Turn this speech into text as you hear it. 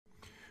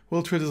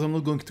Well, traders, I'm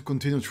not going to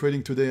continue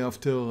trading today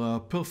after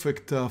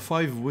perfect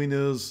 5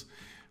 winners,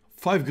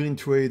 5 green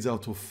trades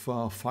out of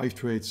 5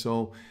 trades.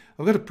 So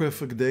I've got a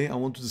perfect day. I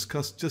want to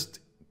discuss just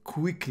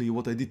quickly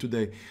what I did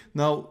today.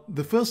 Now,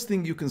 the first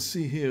thing you can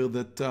see here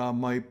that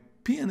my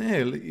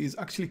P&L is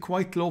actually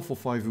quite low for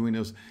 5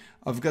 winners.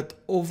 I've got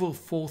over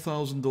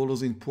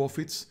 $4,000 in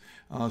profits,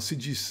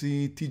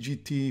 CGC,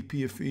 TGT,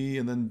 PFE,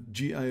 and then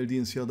GILD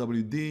and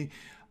CRWD.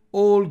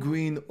 All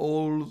green,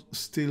 I'm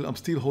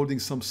still holding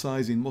some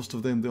size in most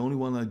of them. The only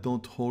one I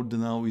don't hold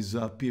now is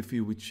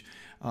PFE, which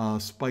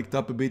spiked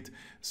up a bit.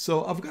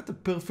 So I've got a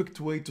perfect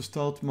way to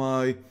start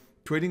my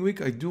trading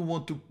week. I do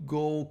want to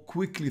go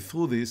quickly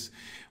through this.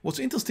 What's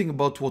interesting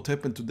about what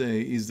happened today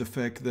is the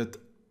fact that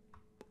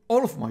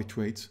all of my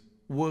trades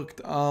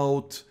worked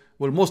out,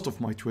 well, most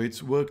of my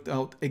trades worked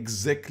out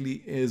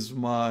exactly as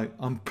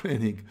I'm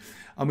planning.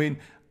 I mean,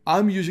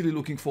 I'm usually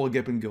looking for a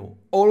gap and go.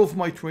 All of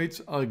my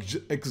trades are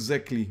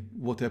exactly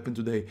what happened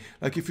today.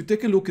 Like if you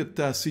take a look at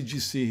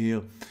CGC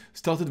here,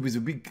 started with a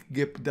big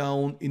gap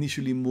down,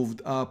 initially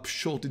moved up,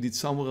 shorted it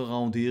somewhere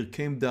around here,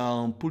 came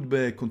down, pulled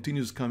back,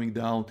 continues coming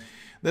down.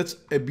 That's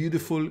a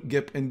beautiful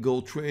gap and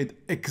go trade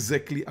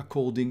exactly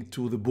according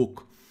to the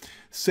book.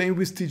 Same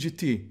with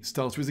TGT,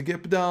 starts with a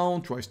gap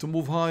down, tries to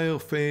move higher,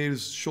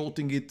 fails,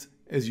 shorting it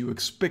as you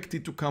expect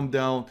it to come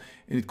down,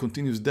 and it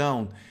continues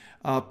down.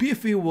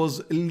 PFE was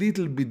a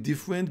little bit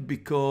different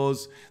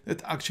because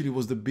that actually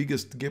was the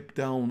biggest gap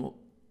down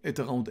at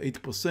around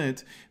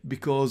 8%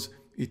 because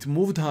it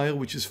moved higher,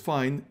 which is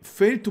fine,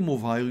 failed to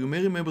move higher. You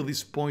may remember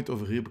this point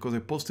over here because I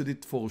posted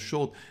it for a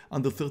short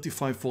under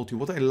 35.40.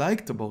 What I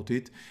liked about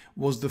it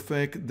was the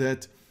fact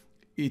that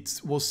it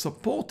was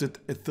supported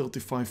at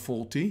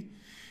 35.40.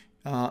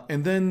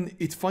 And then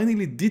it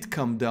finally did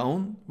come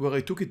down where I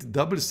took it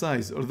double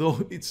size,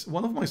 although it's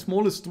one of my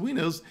smallest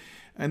winners,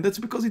 and that's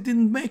because it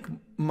didn't make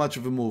much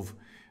of a move.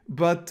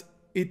 But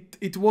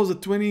it was a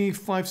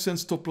 25 cent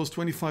stop loss,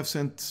 25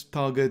 cent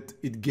target.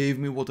 It gave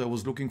me what I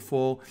was looking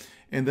for,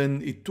 and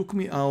then it took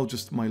me out,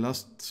 just my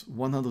last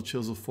 100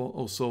 shares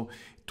or so,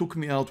 it took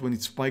me out when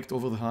it spiked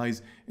over the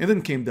highs and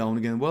then came down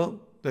again. Well,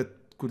 that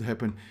could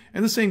happen.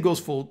 And the same goes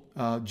for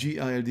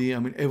GILD. I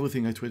mean,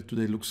 everything I traded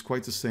today looks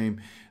quite the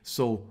same.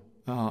 So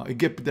a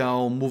gap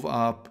down, move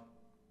up,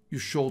 you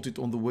short it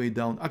on the way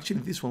down.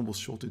 Actually, this one was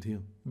shorted here,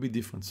 a bit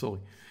different,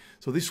 sorry.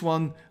 So this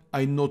one,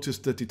 I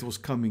noticed that it was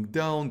coming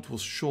down, it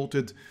was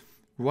shorted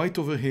right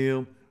over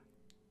here.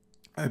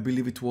 I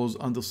believe it was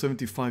under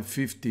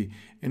 75.50.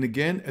 And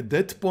again, at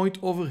that point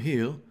over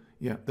here,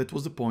 yeah, that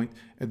was the point.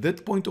 At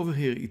that point over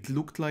here, it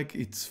looked like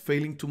it's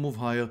failing to move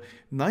higher.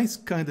 Nice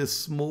kind of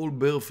small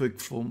bear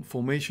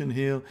formation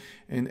here.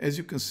 And as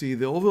you can see,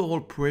 the overall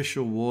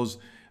pressure was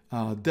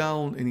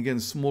down, and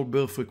again small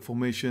bear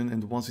formation,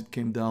 and once it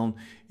came down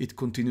it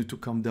continued to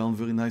come down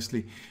very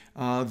nicely.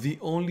 The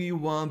only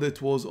one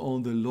that was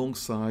on the long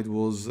side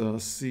was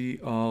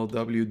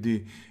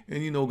CRWD,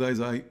 and you know guys,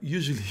 I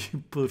usually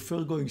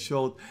prefer going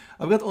short.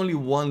 I've got only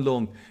one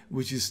long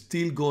which is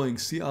still going,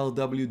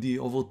 CRWD,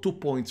 over 2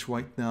 points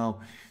right now.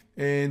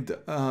 And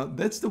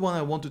that's the one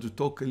I wanted to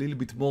talk a little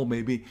bit more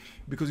maybe,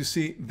 because you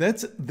see,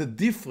 that's the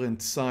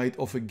different side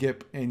of a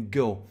gap and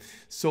go.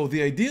 So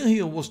the idea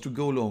here was to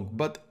go long,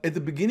 but at the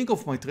beginning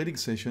of my trading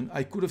session,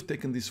 I could have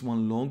taken this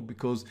one long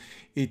because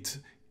it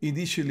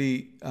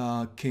initially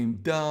came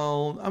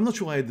down. I'm not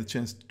sure I had the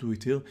chance to do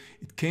it here.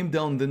 It came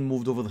down, then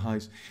moved over the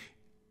highs.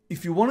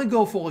 If you want to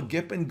go for a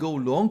gap and go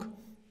long,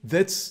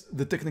 that's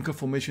the technical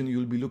formation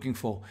you'll be looking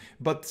for.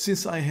 But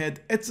since I had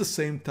at the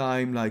same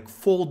time like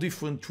 4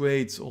 different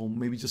trades, or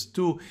maybe just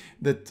 2,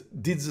 that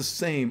did the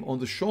same on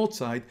the short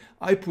side,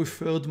 I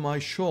preferred my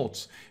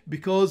shorts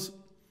because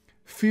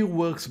fear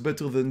works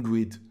better than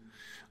greed.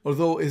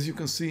 Although as you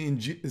can see in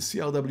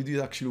CRWD,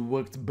 it actually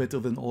worked better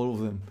than all of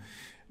them.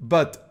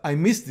 But I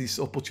missed this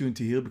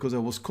opportunity here because I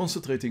was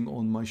concentrating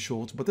on my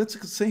shorts. But that's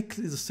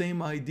exactly the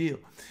same idea.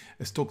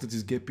 A stock that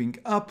is gapping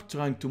up,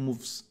 trying to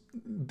move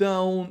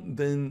down,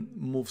 then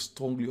move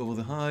strongly over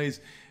the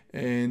highs,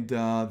 and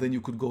then you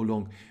could go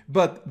long.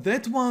 But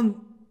that one,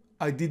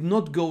 I did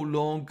not go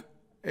long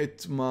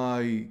at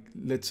my,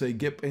 let's say,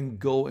 gap and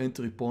go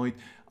entry point.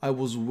 I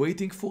was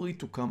waiting for it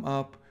to come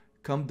up,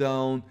 come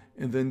down,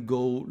 and then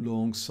go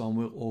long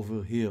somewhere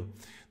over here.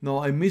 Now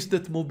I missed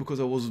that move because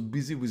I was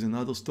busy with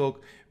another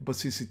stock, but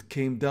since it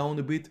came down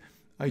a bit,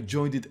 I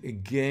joined it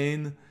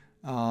again.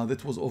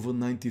 That was over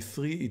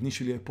 93.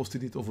 Initially I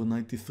posted it over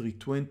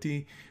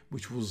 93.20,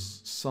 which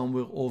was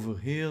somewhere over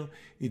here.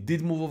 It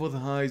did move over the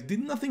highs, did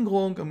nothing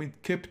wrong. I mean,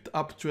 it kept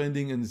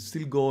uptrending and it's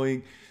still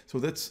going. So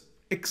that's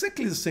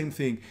exactly the same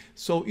thing.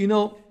 So, you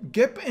know,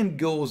 gap and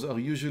goes are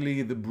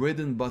usually the bread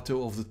and butter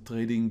of the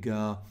trading,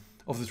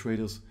 of the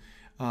traders.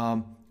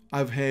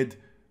 I've had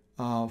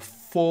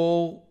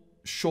 4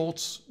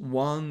 shorts,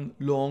 1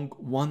 long,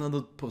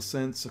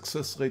 100%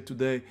 success rate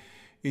today.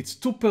 It's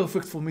too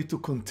perfect for me to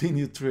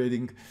continue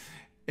trading.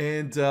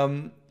 And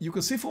you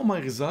can see from my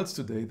results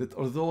today that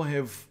although I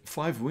have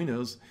 5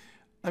 winners,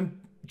 I'm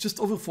just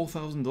over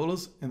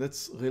 $4,000, and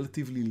that's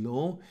relatively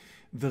low.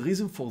 The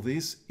reason for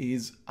this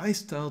is I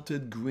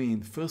started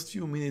green first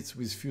few minutes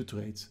with few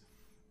trades,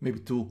 maybe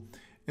 2.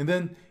 And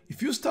then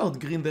if you start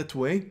green that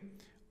way,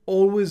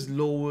 always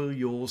lower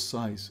your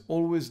size.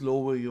 Always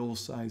lower your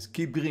size.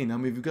 Keep green. I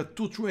mean, if you got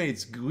 2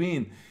 trades,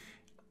 green,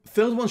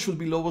 third one should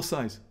be lower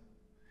size.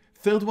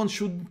 Third one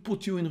should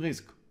put you in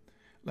risk.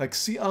 Like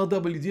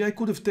CRWD, I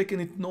could have taken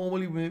it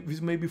normally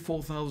with maybe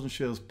 4,000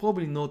 shares.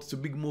 Probably not. It's a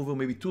big mover,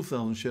 maybe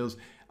 2,000 shares.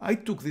 I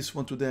took this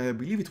one today. I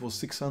believe it was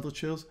 600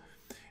 shares.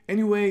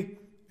 Anyway,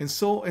 and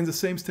the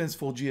same stands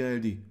for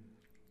GILD.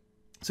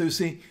 So you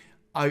see,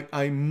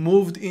 I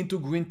moved into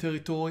green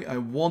territory. I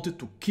wanted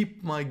to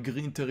keep my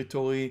green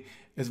territory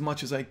as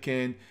much as I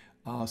can.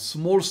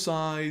 Small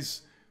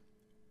size,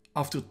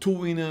 after 2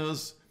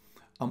 winners.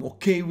 I'm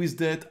okay with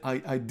that.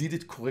 I did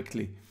it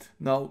correctly.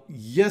 Now,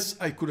 yes,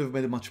 I could have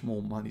made much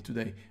more money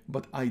today,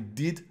 but I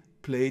did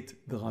play it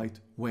the right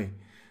way.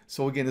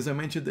 So again, as I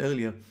mentioned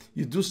earlier,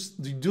 you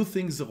do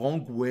things the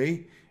wrong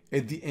way.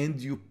 At the end,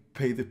 you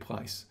pay the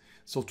price.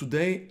 So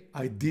today,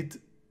 I did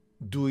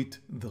do it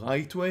the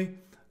right way.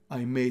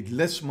 I made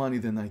less money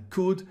than I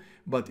could,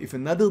 but if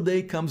another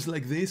day comes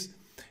like this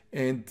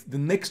and the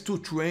next 2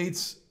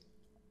 trades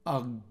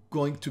are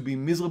going to be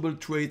miserable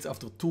trades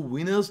after 2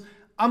 winners,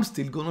 I'm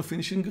still gonna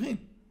finish in green.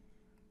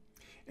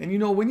 And you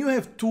know, when you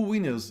have 2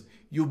 winners,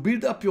 you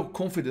build up your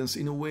confidence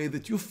in a way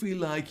that you feel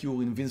like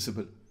you're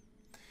invincible.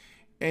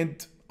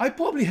 And I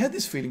probably had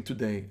this feeling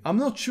today. I'm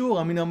not sure.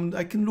 I mean,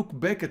 I can look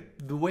back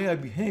at the way I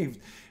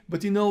behaved,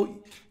 but you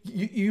know,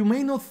 you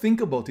may not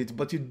think about it,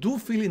 but you do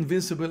feel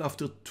invincible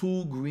after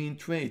 2 green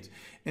trades.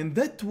 And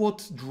that's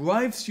what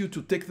drives you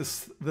to take the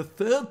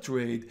third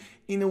trade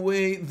in a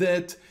way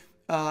that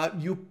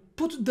you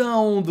put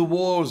down the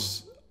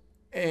walls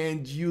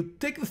and you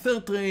take the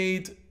third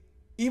trade,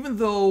 even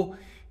though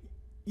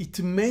it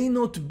may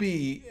not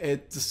be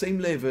at the same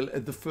level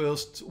as the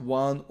first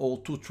 1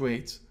 or 2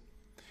 trades.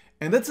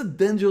 And that's a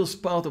dangerous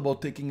part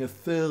about taking a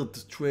third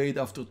trade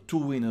after 2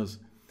 winners.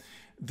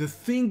 The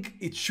thing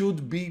it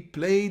should be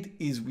played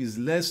is with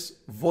less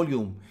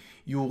volume.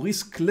 You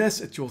risk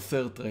less at your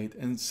third trade.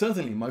 And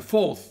certainly my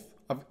fourth,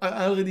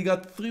 I already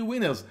got 3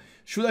 winners.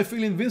 Should I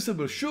feel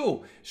invincible?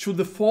 Sure. Should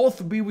the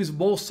fourth be with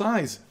more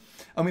size?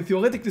 I mean,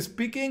 theoretically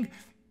speaking,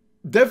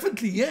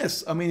 definitely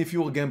yes. I mean, if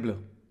you're a gambler.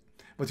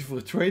 But if you're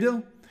a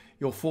trader,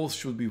 your fourth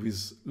should be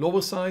with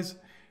lower size.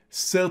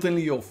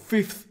 Certainly your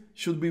fifth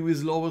should be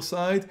with lower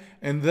side.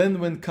 And then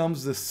when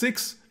comes the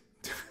 6th,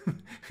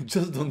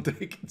 just don't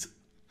take it.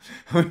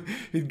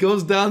 It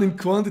goes down in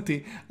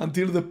quantity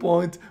until the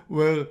point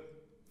where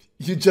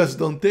you just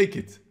don't take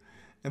it.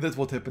 And that's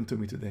what happened to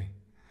me today.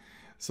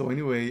 So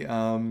anyway,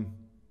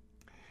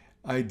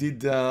 I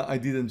did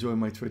enjoy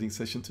my trading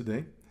session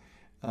today.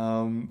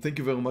 Thank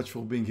you very much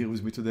for being here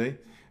with me today.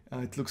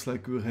 It looks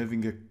like we're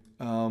having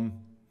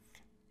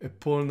a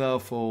poll now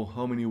for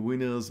how many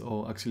winners,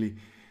 or actually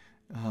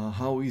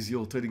how is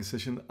your trading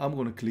session. I'm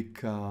going to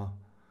click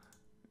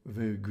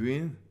very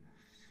green,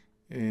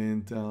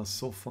 and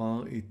so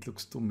far it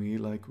looks to me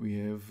like we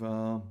have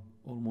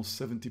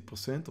almost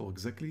 70%, or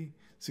exactly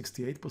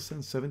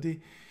 68%, 70,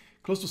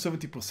 close to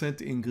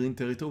 70% in green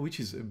territory,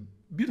 which is a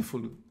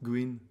beautiful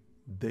green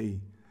day.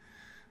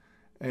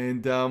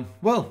 And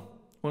well,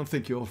 I want to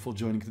thank you all for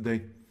joining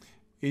today.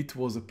 It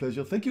was a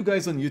pleasure. Thank you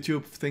guys on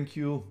YouTube. Thank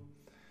you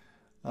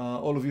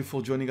all of you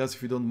for joining us.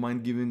 If you don't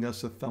mind giving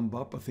us a thumb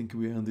up, I think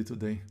we earned it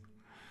today.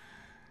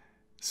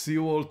 See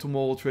you all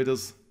tomorrow,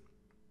 traders.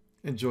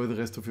 Enjoy the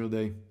rest of your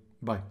day.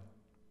 Bye.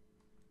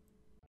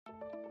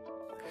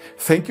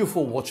 Thank you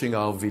for watching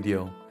our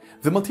video.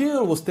 The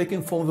material was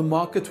taken from The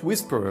Market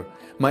Whisperer,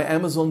 my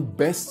Amazon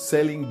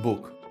best-selling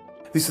book.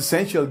 This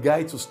essential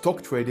guide to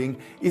stock trading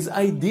is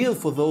ideal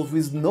for those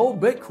with no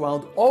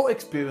background or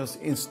experience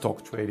in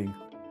stock trading.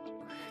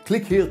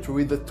 Click here to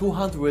read the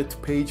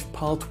 200-page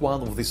part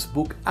 1 of this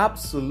book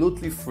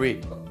absolutely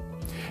free.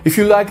 If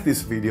you like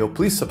this video,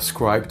 please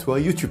subscribe to our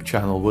YouTube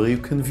channel where you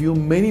can view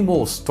many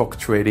more stock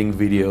trading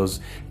videos.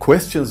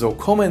 Questions or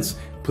comments,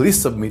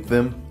 please submit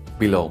them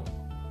below.